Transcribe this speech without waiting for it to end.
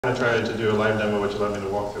I'm going to try to do a live demo which allowed me to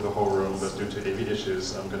walk through the whole room, but due to AV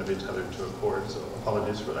issues, I'm going to be tethered to a cord, so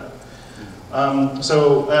apologies for that.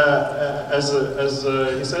 As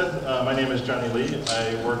he said, my name is Johnny Lee.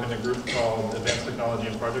 I work in a group called Advanced Technology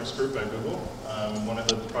and Projects Group at Google. One of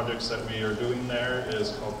the projects that we are doing there is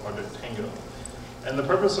called Project Tango. And the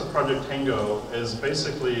purpose of Project Tango is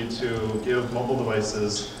basically to give mobile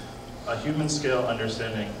devices a human scale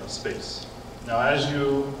understanding of space. Now, as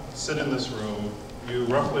you sit in this room, you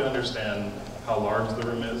roughly understand how large the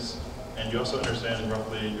room is, and you also understand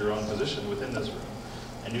roughly your own position within this room.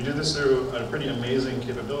 And you do this through a pretty amazing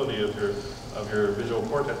capability of your visual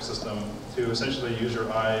cortex system to essentially use your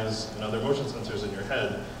eyes and other motion sensors in your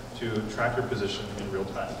head to track your position in real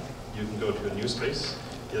time. You can go to a new space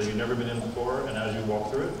that you've never been in before, and as you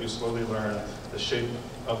walk through it, you slowly learn the shape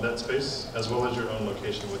of that space as well as your own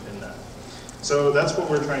location within that. So that's what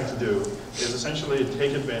we're trying to do, is essentially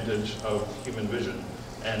take advantage of human vision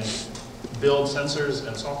and build sensors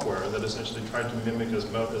and software that essentially try to mimic as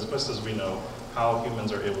best as we know how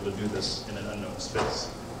humans are able to do this in an unknown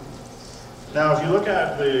space. Now, if you look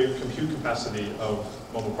at the compute capacity of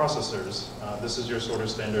mobile processors, this is your sort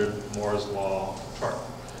of standard Moore's Law chart.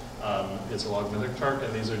 It's a logarithmic chart,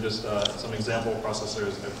 and these are just some example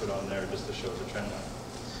processors I put on there just to show the trend line.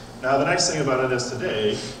 Now, the nice thing about it is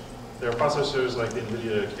today, there are processors like the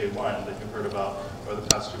NVIDIA K1 that you've heard about over the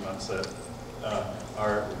past few months that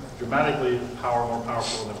are dramatically more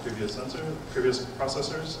powerful than previous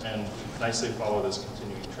processors and nicely follow this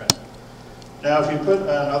continuing trend. Now, if you put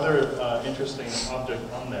another interesting object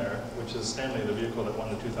on there, which is Stanley, the vehicle that won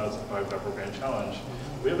the 2005 Doppler Grand Challenge,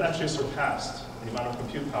 we have actually surpassed the amount of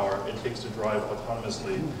compute power it takes to drive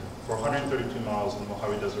autonomously for 132 miles in the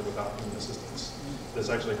Mojave Desert without human assistance. This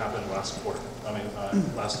actually happened last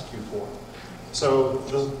Q4. So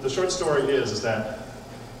the short story is that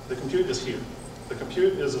the compute is here. The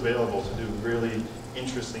compute is available to do really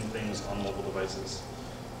interesting things on mobile devices.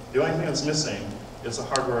 The only thing that's missing is the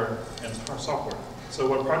hardware and software. So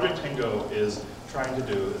what Project Tango is trying to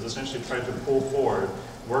do is essentially try to pull forward,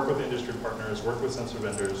 work with industry partners, work with sensor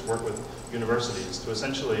vendors, work with universities to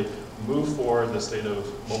essentially move forward the state of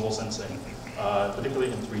mobile sensing,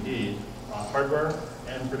 particularly in 3D, hardware,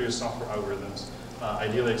 and produce software algorithms,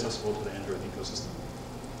 ideally accessible to the Android ecosystem.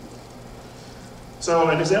 So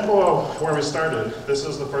an example of where we started, this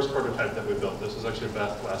is the first prototype that we built. This was actually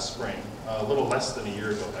back last spring, a little less than a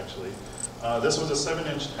year ago, actually. This was a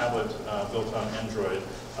 7-inch tablet built on Android,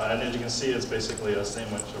 and as you can see, it's basically a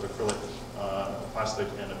sandwich of acrylic, plastic,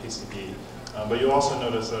 and a PCB. But you also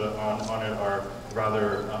notice that on it are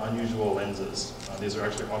rather unusual lenses. These are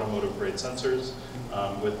actually automotive-grade sensors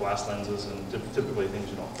with glass lenses and typically things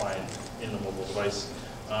you don't find in a mobile device.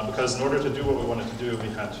 Because in order to do what we wanted to do, we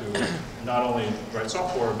had to not only write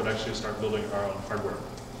software, but actually start building our own hardware.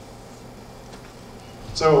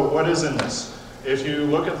 So what is in this? If you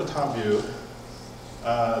look at the top view,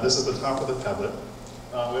 this is the top of the tablet.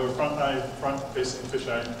 We have a front-facing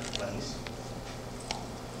fisheye lens.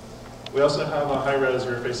 We also have a high-res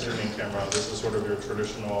rear-facing main camera. This is sort of your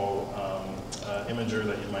traditional imager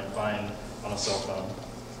that you might find on a cell phone.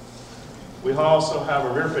 We also have a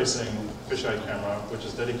rear-facing fisheye camera, which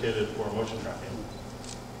is dedicated for motion tracking,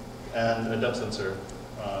 and a depth sensor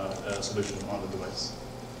solution on the device.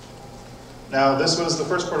 Now, this was the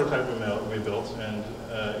first prototype we built, and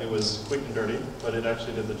it was quick and dirty, but it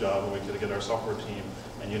actually did the job, and we could get our software team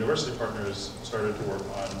and university partners started to work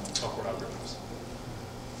on software algorithms.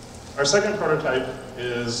 Our second prototype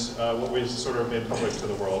is what we sort of made public to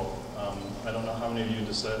the world. I don't know how many of you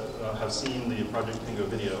have seen the Project Tango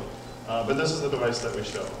video, but this is the device that we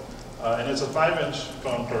show. And it's a 5-inch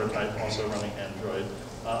phone prototype, also running Android,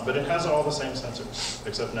 but it has all the same sensors,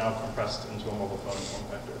 except now compressed into a mobile phone form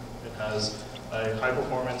factor. It has a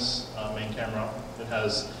high-performance main camera. It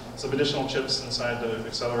has some additional chips inside to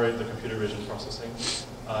accelerate the computer vision processing,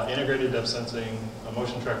 integrated depth sensing, a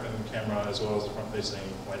motion tracking camera, as well as a front-facing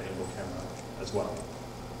wide-angle camera as well.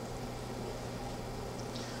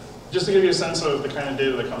 Just to give you a sense of the kind of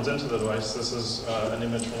data that comes into the device, this is an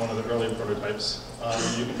image from one of the early prototypes.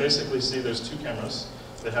 You can basically see there's 2 cameras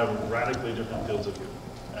that have radically different fields of view.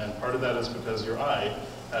 And part of that is because your eye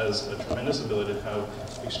has a tremendous ability to have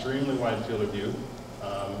extremely wide field of view,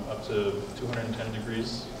 up to 210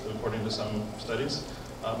 degrees, according to some studies.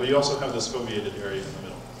 But you also have this foveated area in the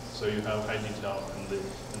middle. So you have high detail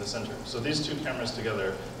in the center. So these 2 cameras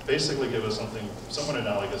together basically give us something somewhat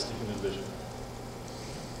analogous to human vision.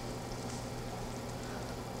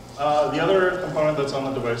 The other component that's on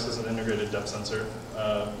the device is an integrated depth sensor.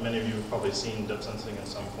 Many of you have probably seen depth sensing in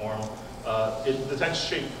some form. It detects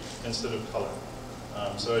shape instead of color.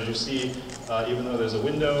 So as you see, even though there's a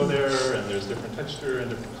window there, and there's different texture and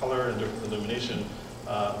different color and different illumination,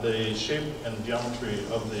 the shape and geometry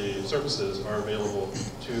of the surfaces are available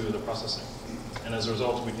to the processing. And as a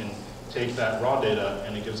result, we can take that raw data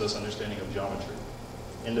and it gives us understanding of geometry,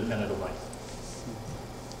 independent of light.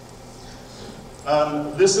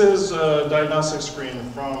 This is a diagnostic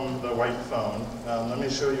screen from the white phone. Let me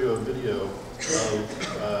show you a video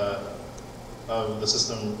of the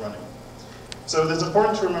system running. So it's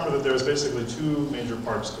important to remember that there's basically two major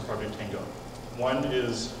parts to Project Tango. One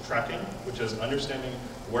is tracking, which is understanding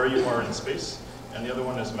where you are in space, and the other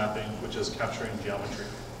one is mapping, which is capturing geometry.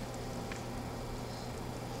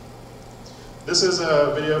 This is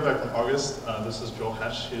a video back from August. This is Joel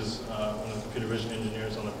Hesch. He's one of the computer vision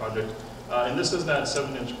engineers on the project. And this is that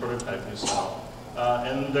 7-inch prototype you saw.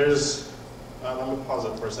 And there's, let me pause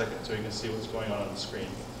it for a second so you can see what's going on the screen.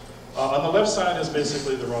 On the left side is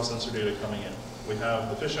basically the raw sensor data coming in. We have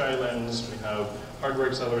the fisheye lens, we have hardware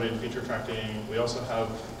accelerated feature tracking, we also have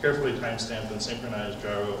carefully timestamped and synchronized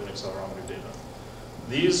gyro and accelerometer data.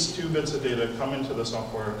 These 2 bits of data come into the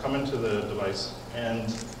software, come into the device, and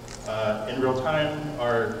in real time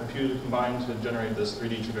are combined to generate this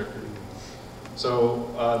 3D trajectory.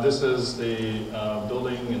 So this is the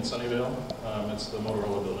building in Sunnyvale. It's the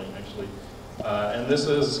Motorola building, actually. And this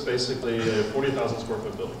is basically a 40,000 square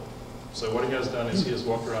foot building. So what he has done is he has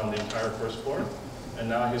walked around the entire first floor, and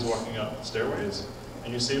now he's walking up stairways,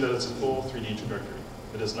 and you see that it's a full 3D trajectory.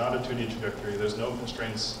 It is not a 2D trajectory. There's no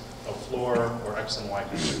constraints of floor or X and Y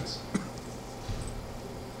constraints.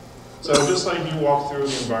 So just like you walk through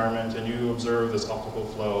the environment and you observe this optical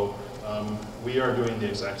flow, we are doing the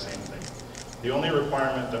exact same thing. The only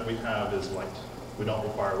requirement that we have is light. We don't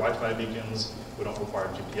require Wi-Fi beacons, we don't require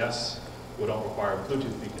GPS, we don't require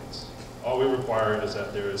Bluetooth beacons. All we require is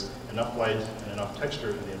that there is enough light and enough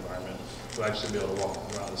texture in the environment to actually be able to walk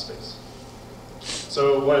around the space.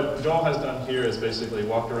 So what Joel has done here is basically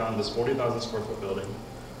walked around this 40,000 square foot building,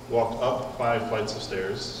 walked up 5 flights of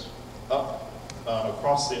stairs, up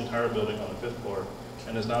across the entire building on the 5th floor,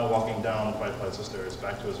 and is now walking down 5 flights of stairs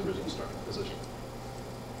back to his original starting position.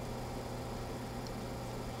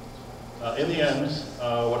 In the end,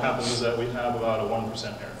 what happens is that we have about a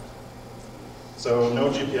 1% error. So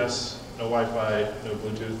no GPS, no Wi-Fi, no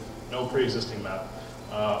Bluetooth, no pre-existing map.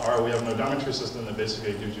 We have an odometry system that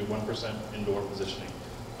basically gives you 1% indoor positioning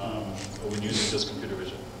when using just computer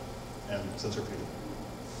vision and sensor fusion.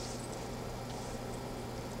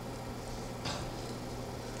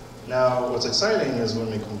 Now, what's exciting is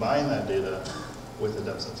when we combine that data with the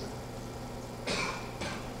depth sensor.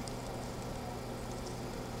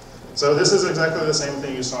 So this is exactly the same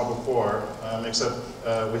thing you saw before, except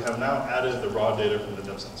we have now added the raw data from the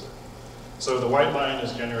depth sensor. So the white line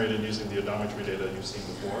is generated using the odometry data you've seen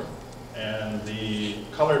before, and the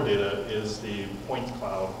colored data is the point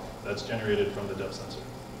cloud that's generated from the depth sensor.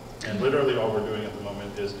 And literally all we're doing at the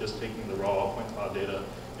moment is just taking the raw point cloud data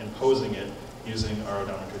and posing it using our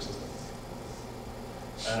odometry system.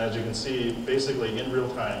 And as you can see, basically in real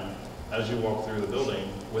time, as you walk through the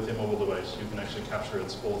building with a mobile device, you can actually capture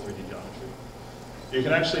its full 3D geometry. You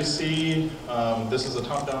can actually see, this is a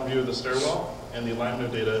top-down view of the stairwell, and the alignment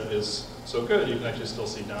of data is so good, you can actually still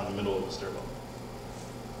see down the middle of the stairwell.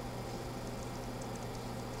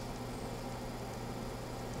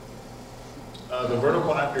 The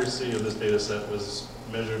vertical accuracy of this data set was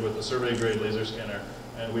measured with a survey-grade laser scanner,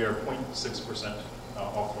 and we are 0.6%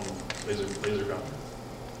 off from laser geometry.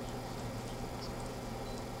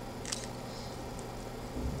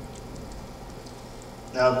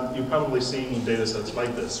 Now, you've probably seen data sets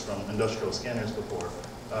like this from industrial scanners before.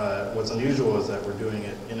 What's unusual is that we're doing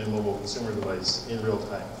it in a mobile consumer device in real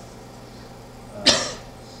time.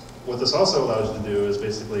 What this also allows you to do is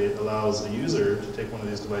basically it allows a user to take one of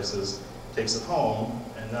these devices, takes it home,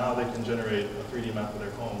 and now they can generate a 3D map of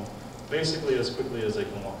their home basically as quickly as they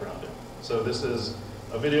can walk around it. So this is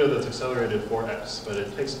a video that's accelerated 4x, but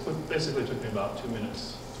it basically took me about 2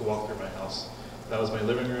 minutes to walk through my house. That was my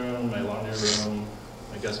living room, my laundry room,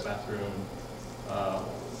 my guest bathroom,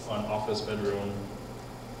 an office bedroom,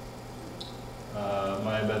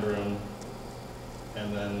 my bedroom,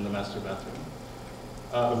 and then the master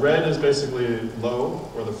bathroom. Red is basically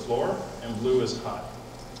low, or the floor, and blue is high.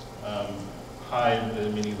 High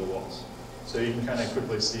meaning the walls. So you can kind of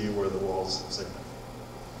quickly see where the walls segment.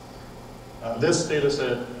 This data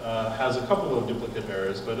set has a couple of duplicate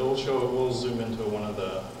errors, but we'll zoom into one of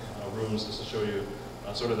the rooms just to show you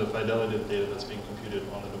sort of the fidelity of the data that's being computed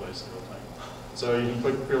on the device in real time. So you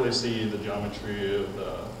can clearly see the geometry of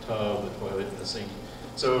the tub, the toilet, and the sink.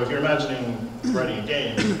 So if you're imagining writing a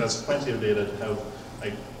game, that's plenty of data to have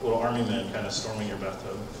like little army men kind of storming your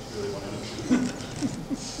bathtub if you really wanted to.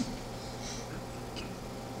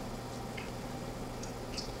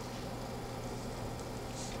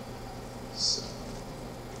 So,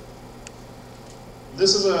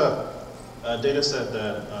 this is a data set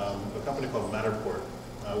that a company called Matterport.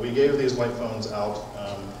 We gave these white phones out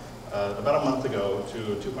about a month ago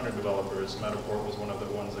to 200 developers. Matterport was one of the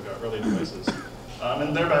ones that got early devices.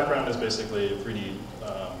 And their background is basically 3D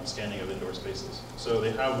scanning of indoor spaces. So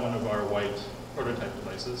they have one of our white prototype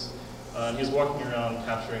devices. And he's walking around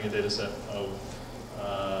capturing a data set of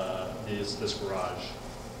this garage.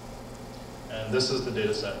 And this is the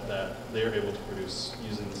data set that they are able to produce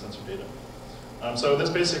using the sensor data. So this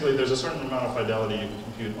basically, there's a certain amount of fidelity you can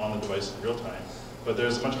compute on the device in real time, but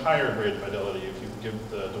there's a much higher grade fidelity if you give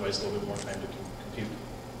the device a little bit more time to compute.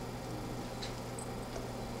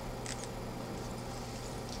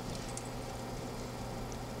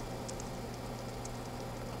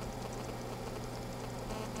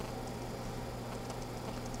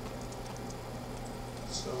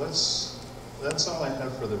 So that's all I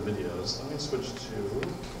have for the videos. Let me switch to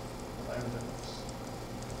live demos.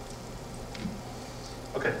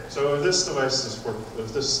 Okay, so if this device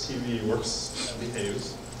if this TV works and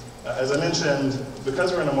behaves, as I mentioned,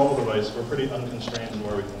 because we're in a mobile device, we're pretty unconstrained in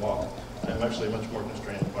where we can walk. I'm actually much more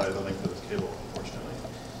constrained by the length of this cable, unfortunately.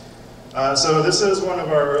 So this is one of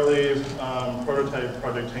our early prototype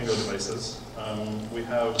Project Tango devices. We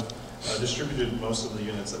have distributed most of the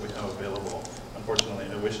units that we have available. Unfortunately,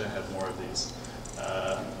 I wish I had more of these.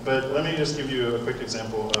 But let me just give you a quick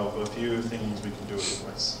example of a few things we can do with the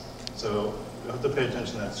device. So you have to pay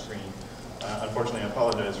attention to that screen. Unfortunately, I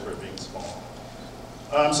apologize for it being small.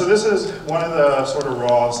 So this is one of the sort of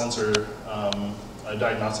raw sensor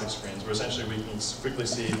diagnostic screens, where essentially we can quickly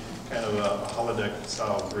see kind of a holodeck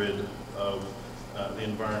style grid of the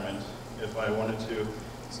environment. If I wanted to,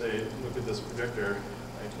 say, look at this projector,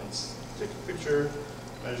 I can take a picture,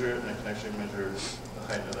 measure it, and I can actually measure the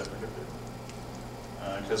height of that projector.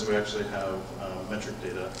 Because we actually have metric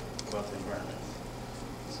data about the environment.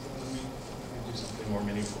 So let me do something more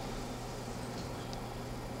meaningful.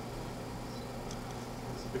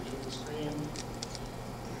 Here's a picture of the screen,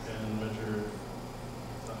 and measure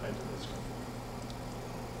the height of the screen.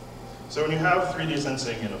 So when you have 3D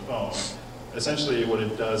sensing in a phone, essentially what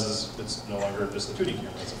it does is it's no longer just a 2D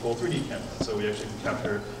camera, it's a full 3D camera. So we actually can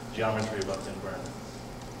capture geometry about the environment.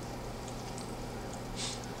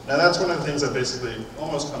 Now that's one of the things that basically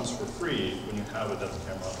almost comes for free when you have a depth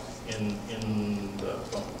camera in the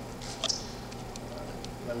phone.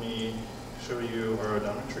 Let me show you our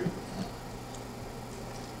odometry.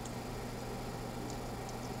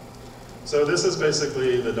 So this is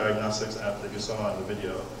basically the diagnostics app that you saw in the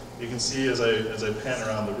video. You can see as I pan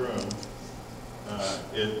around the room,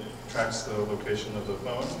 it tracks the location of the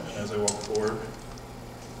phone, and as I walk forward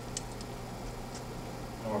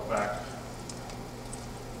and walk back,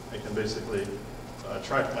 I can basically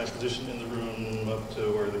track my position in the room up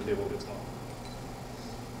to where the cable gets long.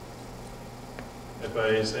 If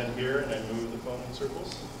I stand here and I move the phone in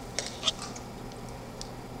circles,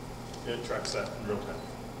 it tracks that in real time.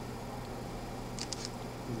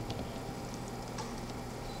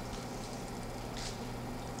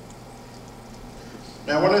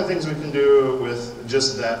 Now, one of the things we can do with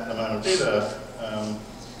just that amount of data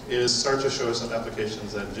is start to show some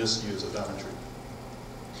applications that just use odometry.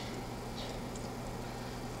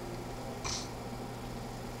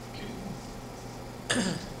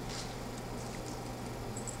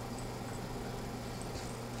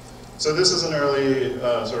 So this is an early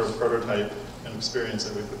sort of prototype and experience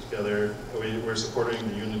that we put together. We're supporting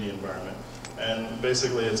the Unity environment. And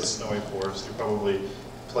basically it's a snowy forest. You probably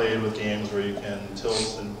played with games where you can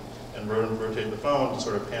tilt and rotate the phone to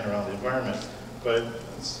sort of pan around the environment. But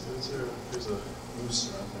there's a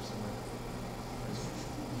moose around there somewhere.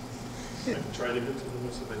 I can try to get to the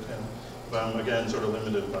moose if I can. But I'm, again, sort of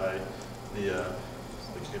limited by the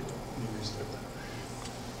cable. Let me restart that.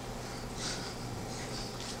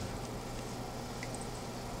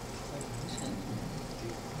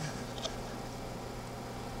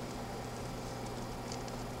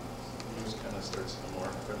 Starts in a more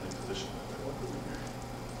friendly position.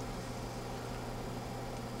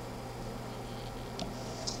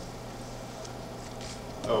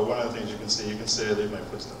 Oh, one of the things you can see I leave my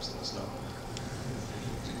footsteps in the snow.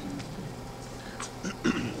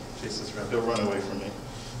 Chase this around. He'll run away from me,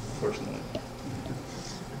 unfortunately.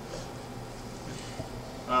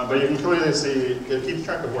 But you can clearly see, it keeps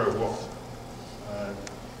track of where I've walked.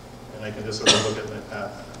 And I can just sort of look at my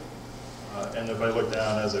path. And if I look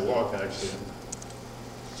down as I walk, I actually am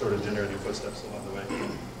sort of generating footsteps along the way.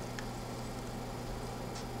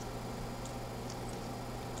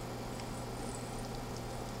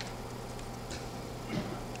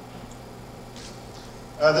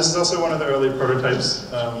 This is also one of the early prototypes,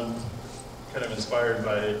 kind of inspired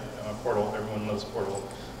by Portal. Everyone knows Portal.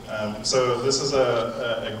 So this is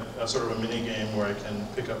a sort of a mini game where I can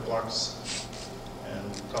pick up blocks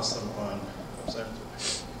and toss them on. Oops, I have to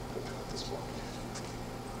go pick up this block.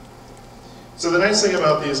 So the nice thing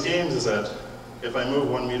about these games is that if I move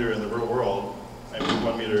 1 meter in the real world, I move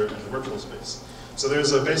 1 meter in the virtual space. So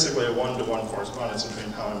there's basically a one-to-one correspondence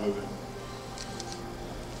between how I'm moving.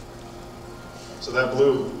 So that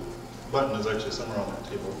blue button is actually somewhere on that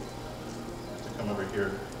table. I have to come over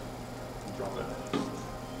here and drop it.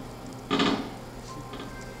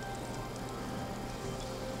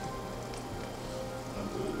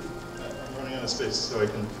 I'm running out of space, so I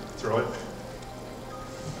can throw it.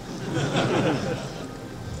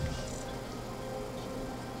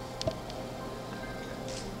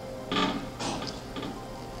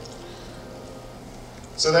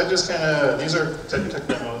 So that just kind of, these are tech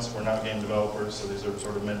demos. We're not game developers, so these are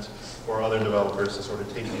sort of meant for other developers to sort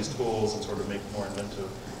of take these tools and sort of make more inventive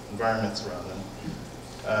environments around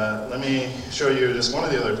them. Let me show you just one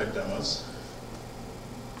of the other tech demos.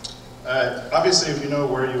 Obviously, if you know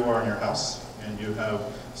where you are in your house and you have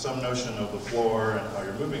some notion of the floor and how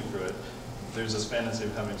you're moving through it, there's this fantasy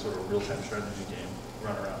of having sort of a real-time strategy game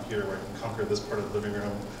run around here where you can conquer this part of the living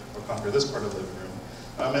room or conquer this part of the living room.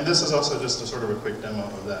 And this is also just a sort of a quick demo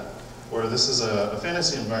of that, where this is a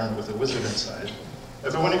fantasy environment with a wizard inside.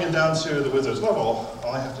 If I want to get down to the wizard's level,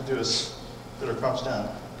 all I have to do is put a crouch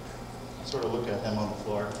down, sort of look at him on the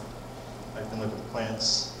floor. I can look at the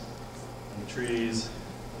plants and the trees,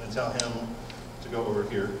 and then tell him to go over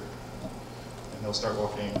here, and he'll start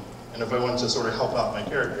walking. And if I want to sort of help out my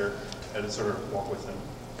character, I'd sort of walk with him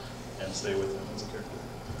and stay with him as a character.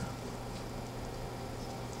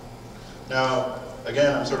 Now,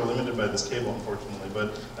 again, I'm sort of limited by this cable, unfortunately,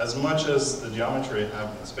 but as much as the geometry I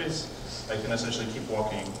have in the space, I can essentially keep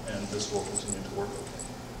walking, and this will continue to work okay.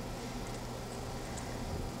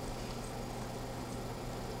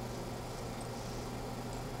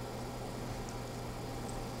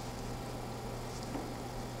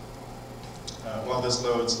 While this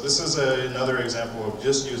loads, this is another example of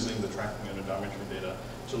just using the tracking and odometry data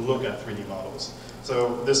to look at 3D models.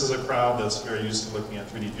 So this is a crowd that's very used to looking at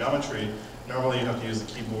 3D geometry. Normally you have to use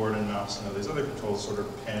the keyboard and mouse and all these other controls to sort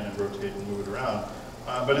of pan and rotate and move it around.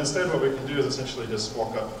 But instead what we can do is essentially just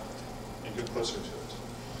walk up and get closer to it.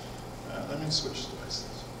 Let me switch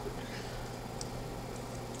devices quick.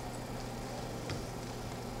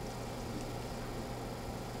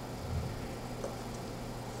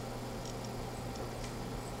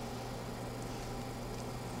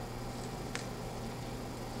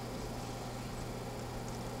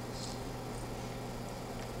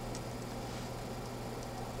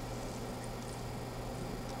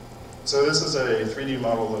 So this is a 3D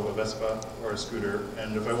model of a Vespa or a scooter,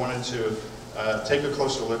 and if I wanted to take a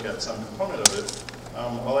closer look at some component of it,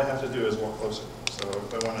 all I have to do is walk closer. So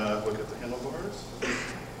if I want to look at the handlebars, the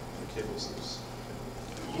cable's loose.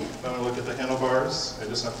 If I want to look at the handlebars, I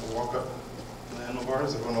just have to walk up to the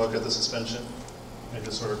handlebars. If I want to look at the suspension, I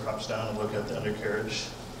just sort of crouch down and look at the undercarriage.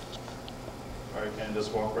 Or I can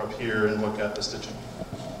just walk up here and look at the stitching.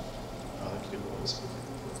 The cable is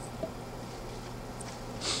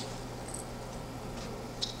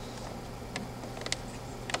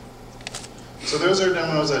So those are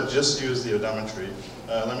demos that just use the odometry.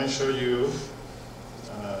 Let me show you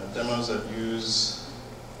demos that use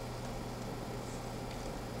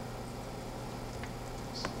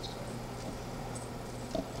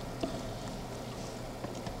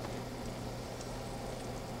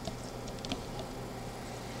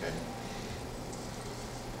okay.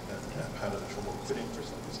 That had trouble quitting for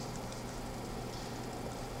some reason.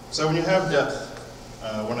 So when you have depth,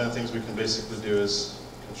 one of the things we can basically do is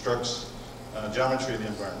construct geometry of the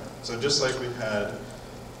environment. So just like we had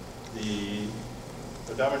the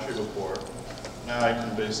odometry before, now I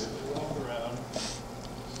can basically walk around.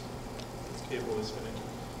 This cable is finicky.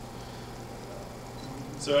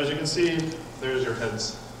 So as you can see, there's your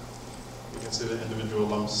heads. You can see the individual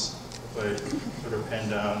lumps. If I sort of pan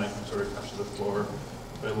down, I can sort of touch the floor.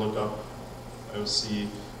 If I look up, I will see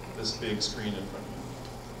this big screen in front of me.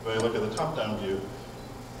 If I look at the top-down view,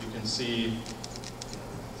 you can see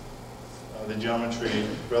the geometry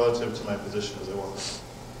relative to my position as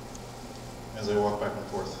I walk back and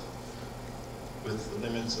forth. With the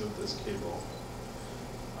limits of this cable,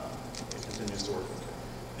 it continues to work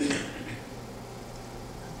okay.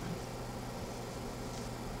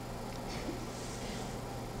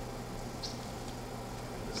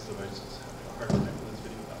 This device is having a hard time with this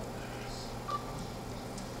video now.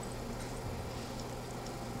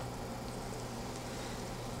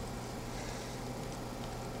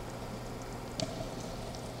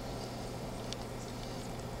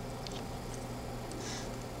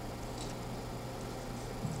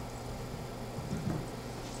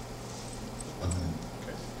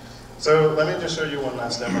 So let me just show you one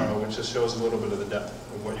last demo, which just shows a little bit of the depth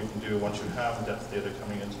of what you can do once you have depth data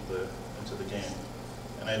coming into the game.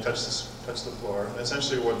 And I touch the floor. And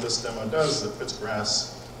essentially what this demo does is it puts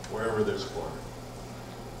grass wherever there's floor.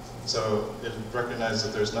 So it recognizes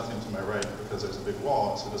that there's nothing to my right because there's a big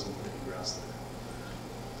wall, so it doesn't put any grass there.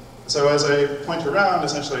 So as I point around,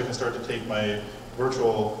 essentially I can start to take my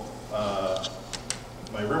virtual,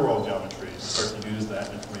 my real world geometry and start to use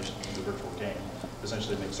that information in the virtual game to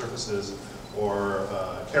essentially make surfaces or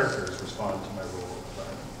characters respond to my real world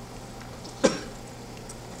environment.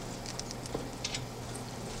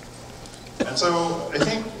 And so I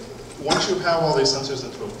think once you have all these sensors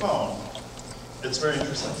into a phone, it's very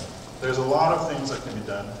interesting. There's a lot of things that can be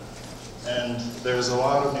done, and there's a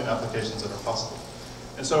lot of new applications that are possible.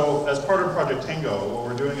 And so as part of Project Tango, what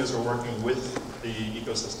we're doing is we're working with the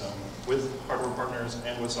ecosystem, with hardware partners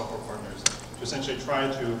and with software partners, to essentially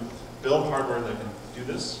try to build hardware that can do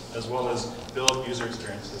this, as well as build user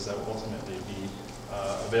experiences that will ultimately be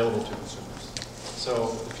available to consumers. So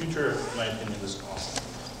the future, in my opinion, is awesome.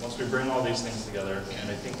 Once we bring all these things together, and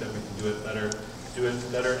I think that we can do it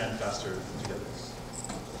better and faster together.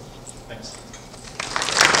 Thanks.